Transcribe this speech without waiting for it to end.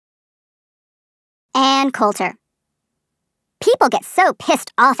Ann Coulter. People get so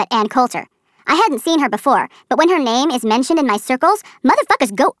pissed off at Ann Coulter. I hadn't seen her before, but when her name is mentioned in my circles,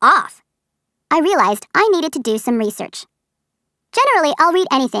 motherfuckers go off. I realized I needed to do some research. Generally, I'll read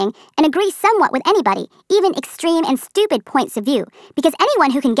anything and agree somewhat with anybody, even extreme and stupid points of view, because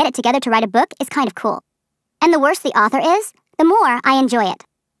anyone who can get it together to write a book is kind of cool. And the worse the author is, the more I enjoy it.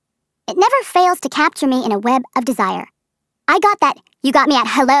 It never fails to capture me in a web of desire. I got that "you got me at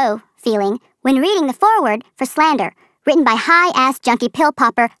hello" feeling when reading the foreword for Slander, written by high-ass junkie pill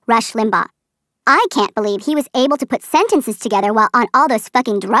popper Rush Limbaugh. I can't believe he was able to put sentences together while on all those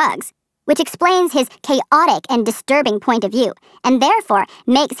fucking drugs, which explains his chaotic and disturbing point of view, and therefore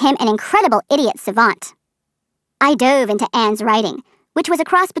makes him an incredible idiot savant. I dove into Ann's writing, which was a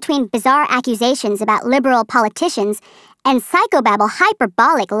cross between bizarre accusations about liberal politicians and psychobabble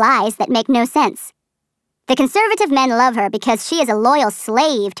hyperbolic lies that make no sense. The conservative men love her because she is a loyal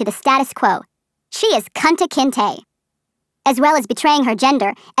slave to the status quo. She is Kunta Kinte. As well as betraying her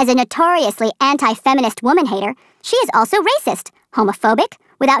gender as a notoriously anti-feminist woman-hater, she is also racist, homophobic,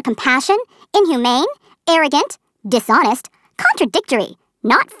 without compassion, inhumane, arrogant, dishonest, contradictory,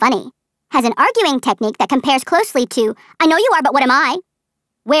 not funny, has an arguing technique that compares closely to "I know you are, but what am I?",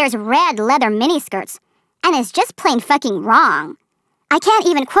 wears red leather miniskirts, and is just plain fucking wrong. I can't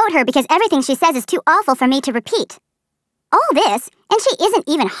even quote her because everything she says is too awful for me to repeat. All this, and she isn't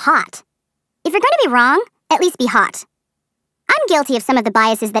even hot. If you're going to be wrong, at least be hot. I'm guilty of some of the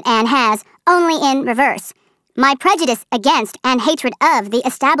biases that Ann has, only in reverse. My prejudice against and hatred of the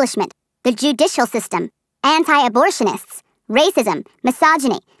establishment, the judicial system, anti-abortionists, racism,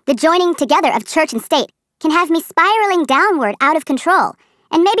 misogyny, the joining together of church and state can have me spiraling downward out of control,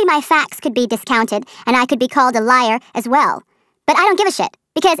 and maybe my facts could be discounted and I could be called a liar as well. But I don't give a shit,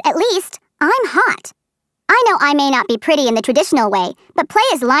 because at least I'm hot. I know I may not be pretty in the traditional way, but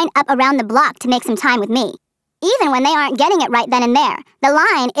players line up around the block to make some time with me. Even when they aren't getting it right then and there, the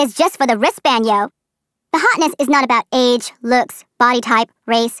line is just for the wristband, yo. The hotness is not about age, looks, body type,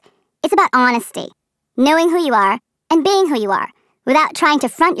 race. It's about honesty. Knowing who you are and being who you are, without trying to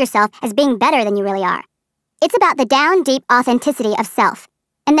front yourself as being better than you really are. It's about the down-deep authenticity of self,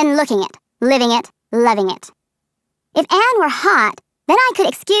 and then looking it, living it, loving it. If Ann were hot, then I could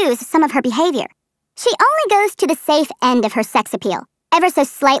excuse some of her behavior. She only goes to the safe end of her sex appeal, ever so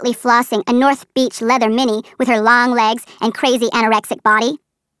slightly flossing a North Beach leather mini with her long legs and crazy anorexic body.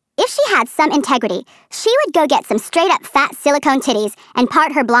 If she had some integrity, she would go get some straight-up fat silicone titties and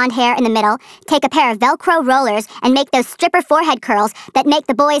part her blonde hair in the middle, take a pair of Velcro rollers, and make those stripper forehead curls that make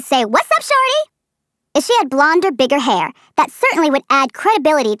the boys say, "What's up, shorty?" If she had blonder, bigger hair, that certainly would add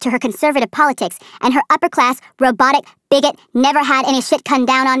credibility to her conservative politics and her upper-class, robotic, bigot, never had any shit come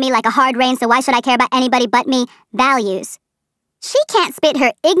down on me like a hard rain, so why should I care about anybody but me values. She can't spit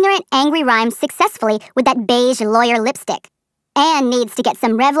her ignorant, angry rhymes successfully with that beige lawyer lipstick. Ann needs to get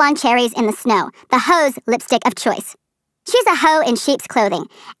some Revlon cherries in the snow, the hoe's lipstick of choice. She's a hoe in sheep's clothing,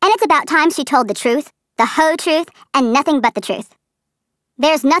 and it's about time she told the truth, the hoe truth, and nothing but the truth.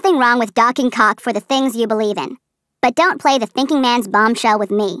 There's nothing wrong with docking cock for the things you believe in, but don't play the thinking man's bombshell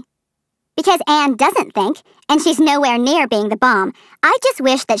with me. Because Ann doesn't think, and she's nowhere near being the bomb, I just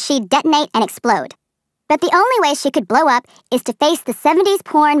wish that she'd detonate and explode. But the only way she could blow up is to face the 70s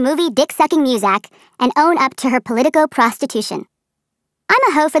porn movie dick-sucking muzak and own up to her political prostitution. I'm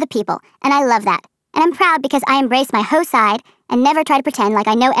a hoe for the people, and I love that. And I'm proud because I embrace my hoe side and never try to pretend like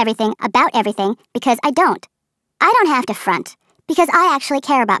I know everything about everything, because I don't. I don't have to front, because I actually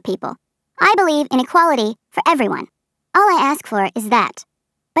care about people. I believe in equality for everyone. All I ask for is that.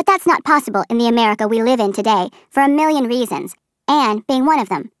 But that's not possible in the America we live in today for a million reasons, Ann being one of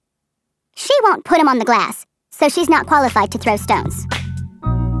them. She won't put him on the glass, so she's not qualified to throw stones.